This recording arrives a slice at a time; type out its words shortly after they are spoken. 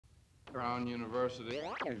Brown University.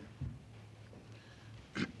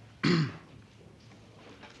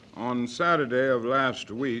 On Saturday of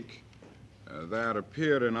last week, there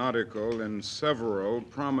appeared an article in several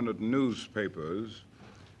prominent newspapers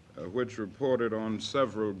which reported on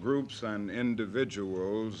several groups and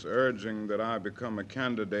individuals urging that I become a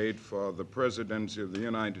candidate for the presidency of the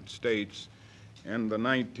United States in the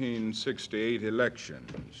 1968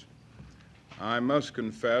 elections. I must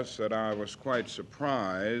confess that I was quite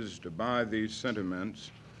surprised by these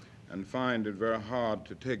sentiments and find it very hard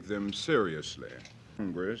to take them seriously.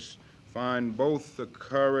 Congress find both the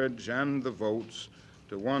courage and the votes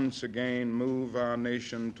to once again move our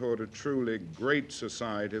nation toward a truly great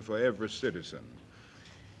society for every citizen.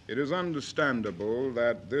 It is understandable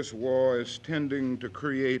that this war is tending to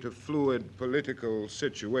create a fluid political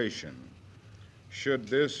situation. Should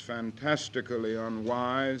this fantastically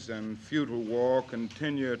unwise and futile war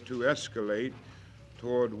continue to escalate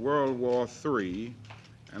toward World War III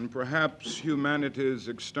and perhaps humanity's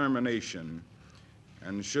extermination,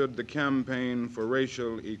 and should the campaign for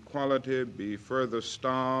racial equality be further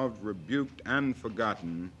starved, rebuked, and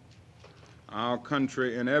forgotten, our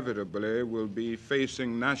country inevitably will be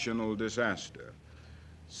facing national disaster.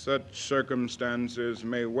 Such circumstances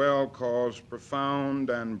may well cause profound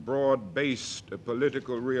and broad-based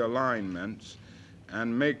political realignments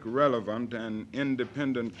and make relevant an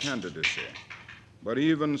independent candidacy. But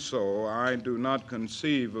even so, I do not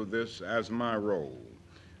conceive of this as my role.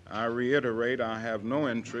 I reiterate, I have no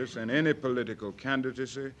interest in any political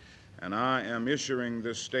candidacy, and I am issuing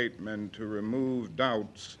this statement to remove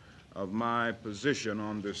doubts of my position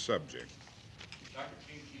on this subject. Dr.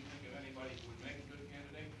 King, do you think of anybody who would make a good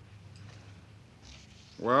candidate?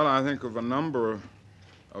 Well, I think of a number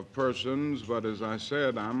of persons, but as I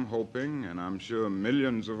said, I'm hoping, and I'm sure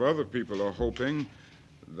millions of other people are hoping,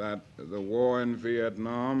 that the war in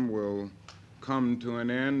Vietnam will come to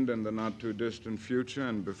an end in the not-too-distant future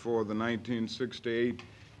and before the 1968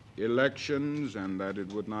 elections, and that it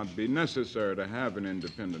would not be necessary to have an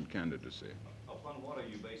independent candidacy. Upon what are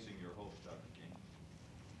you basing your hopes, Dr. King?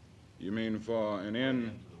 You mean for an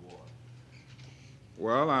end? To the war.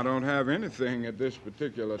 Well, I don't have anything at this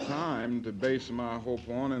particular time to base my hope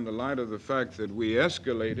on in the light of the fact that we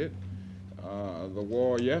escalated the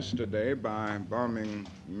war yesterday by bombing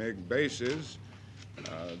MiG bases.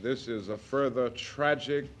 This is a further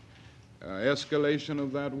tragic escalation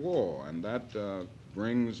of that war, and that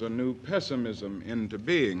brings a new pessimism into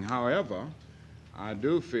being. However, I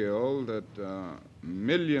do feel that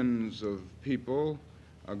millions of people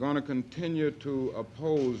are going to continue to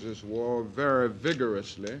oppose this war very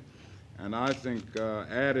vigorously, and I think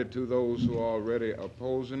added to those who are already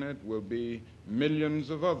opposing it will be millions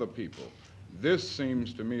of other people. This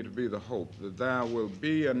seems to me to be the hope, that there will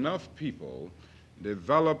be enough people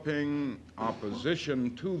developing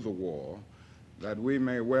opposition to the war that we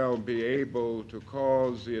may well be able to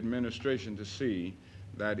cause the administration to see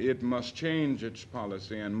that it must change its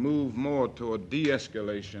policy and move more toward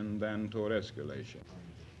de-escalation than toward escalation.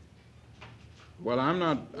 Well,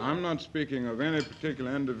 I'm not speaking of any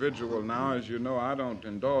particular individual now. As you know, I don't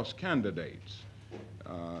endorse candidates.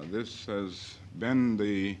 This has been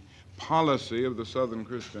the policy of the Southern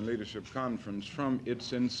Christian Leadership Conference from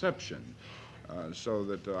its inception. So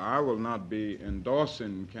that I will not be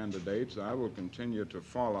endorsing candidates. I will continue to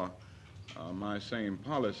follow my same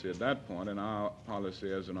policy at that point and our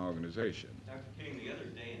policy as an organization. Dr. King, the other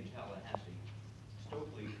day in Tallahassee,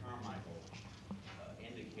 Stokely Carmichael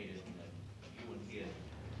indicated that you and he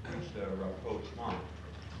had reached a approach on.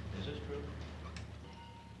 Is this true?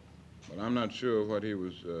 But I'm not sure what he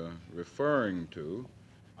was referring to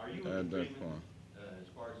Are you at that point. As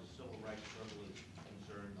far as the civil rights struggle is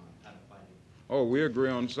concerned on how to fight it? Oh, we agree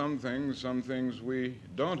on some things we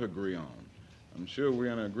don't agree on. I'm sure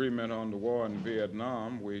we're in agreement on the war in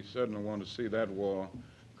Vietnam. We certainly want to see that war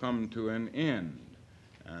come to an end.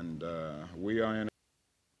 And we are in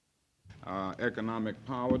our economic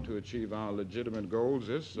power to achieve our legitimate goals.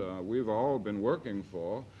 This we've all been working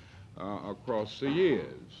for across the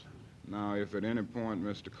years. Now, if at any point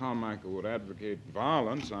Mr. Carmichael would advocate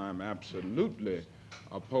violence, I'm absolutely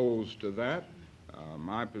opposed to that.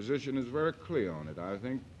 My position is very clear on it. I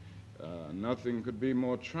think nothing could be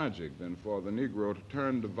more tragic than for the Negro to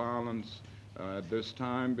turn to violence at this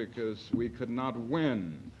time, because we could not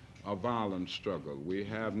win a violent struggle. We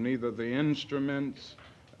have neither the instruments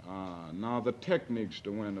nor the techniques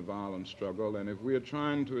to win a violent struggle, and if we are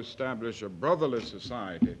trying to establish a brotherly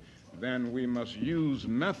society, then we must use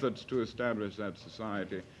methods to establish that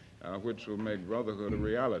society which will make brotherhood a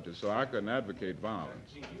reality. So I couldn't advocate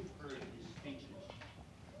violence. You've heard his speeches.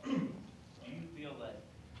 Do you feel that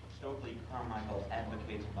Stokely Carmichael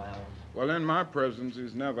advocates violence? Well, in my presence,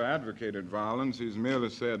 he's never advocated violence. He's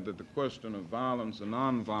merely said that the question of violence and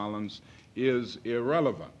nonviolence is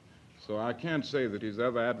irrelevant. So I can't say that he's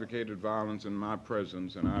ever advocated violence in my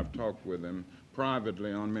presence, and I've talked with him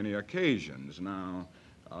privately on many occasions. Now,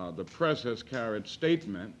 the press has carried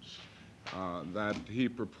statements that he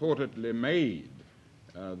purportedly made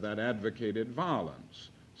that advocated violence.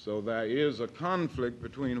 So there is a conflict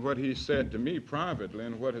between what he said to me privately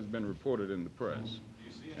and what has been reported in the press. Do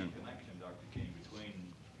you see any connection, Dr. King, between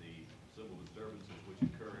the civil disturbances which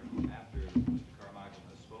occurred after Mr. Carmichael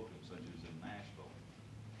has spoken, such as in Nashville,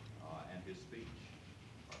 and his speech,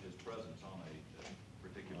 his presence on a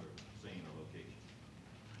particular scene or location?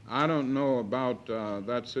 I don't know about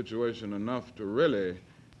that situation enough to really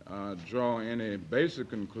draw any basic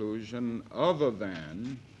conclusion other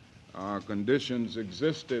than conditions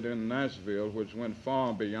existed in Nashville which went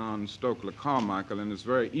far beyond Stokely Carmichael, and it's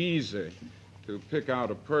very easy to pick out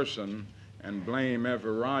a person and blame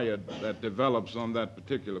every riot that develops on that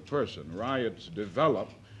particular person. Riots develop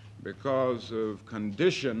because of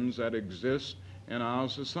conditions that exist in our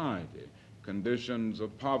society, conditions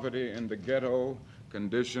of poverty in the ghetto,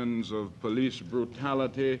 conditions of police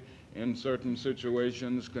brutality in certain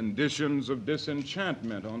situations, conditions of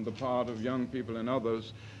disenchantment on the part of young people and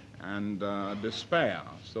others, and despair,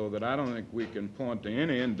 so that I don't think we can point to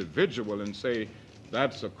any individual and say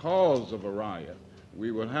that's a cause of a riot.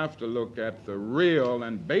 We will have to look at the real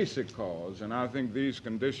and basic cause, and I think these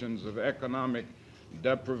conditions of economic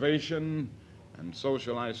deprivation and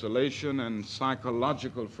social isolation and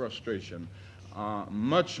psychological frustration are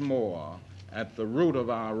much more at the root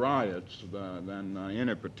of our riots than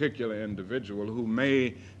any particular individual who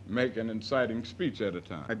may make an inciting speech at a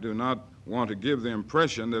time. I do not want to give the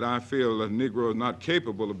impression that I feel that Negro is not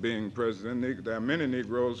capable of being president. There are many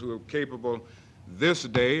Negroes who are capable this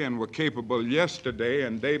day and were capable yesterday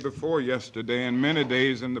and day before yesterday and many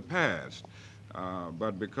days in the past.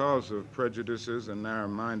 But because of prejudices and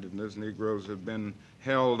narrow-mindedness, Negroes have been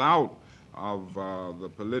held out of the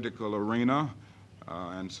political arena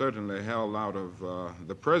and certainly held out of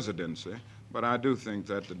the presidency. But I do think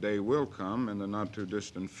that the day will come in the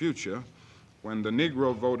not-too-distant future when the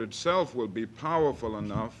Negro vote itself will be powerful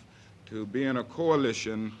enough to be in a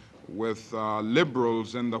coalition with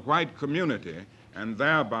liberals in the white community and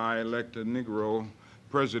thereby elect a Negro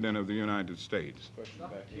president of the United States.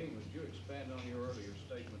 Dr. King, would you expand on your earlier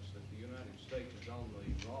statements that the United States is on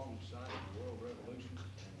the wrong side of the world revolution, and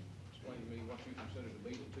explain to me what you consider to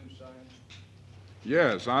be the two sides?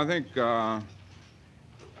 Yes, I think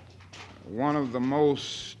one of the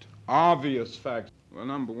most obvious facts, well,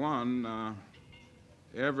 number one,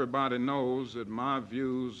 everybody knows that my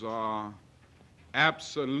views are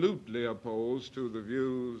absolutely opposed to the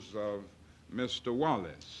views of Mr.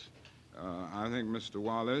 Wallace. I think Mr.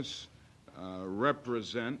 Wallace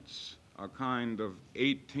represents a kind of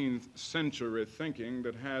 18th century thinking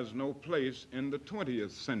that has no place in the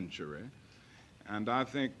 20th century. And I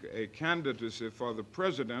think a candidacy for the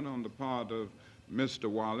president on the part of Mr.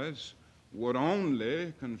 Wallace would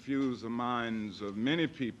only confuse the minds of many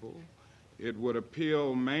people. It would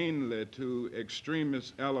appeal mainly to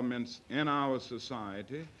extremist elements in our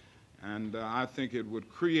society, and I think it would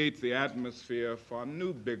create the atmosphere for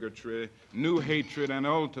new bigotry, new hatred, and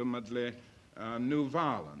ultimately new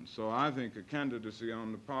violence. So I think a candidacy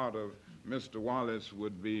on the part of Mr. Wallace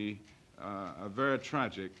would be very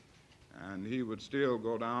tragic, and he would still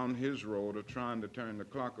go down his road of trying to turn the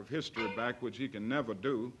clock of history back, which he can never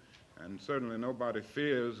do. And certainly nobody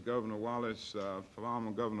fears Governor Wallace,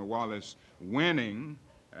 former Governor Wallace, winning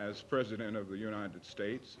as President of the United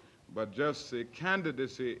States. But just the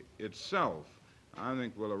candidacy itself, I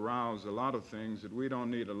think, will arouse a lot of things that we don't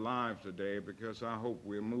need alive today, because I hope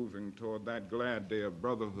we're moving toward that glad day of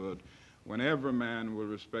brotherhood when every man will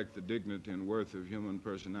respect the dignity and worth of human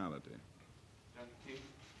personality. Dr. King,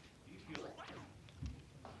 do you feel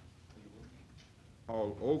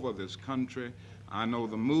all over this country? I know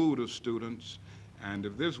the mood of students, and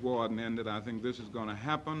if this war hadn't ended, I think this is going to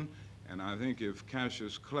happen. And I think if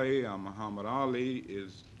Cassius Clay or Muhammad Ali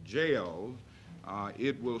is jailed,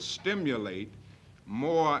 it will stimulate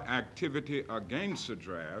more activity against the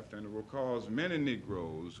draft, and it will cause many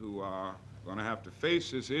Negroes who are going to have to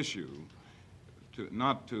face this issue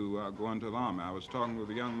not to go into the Army. I was talking with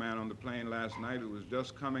a young man on the plane last night who was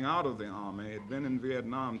just coming out of the Army, had been in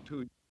Vietnam 2 years.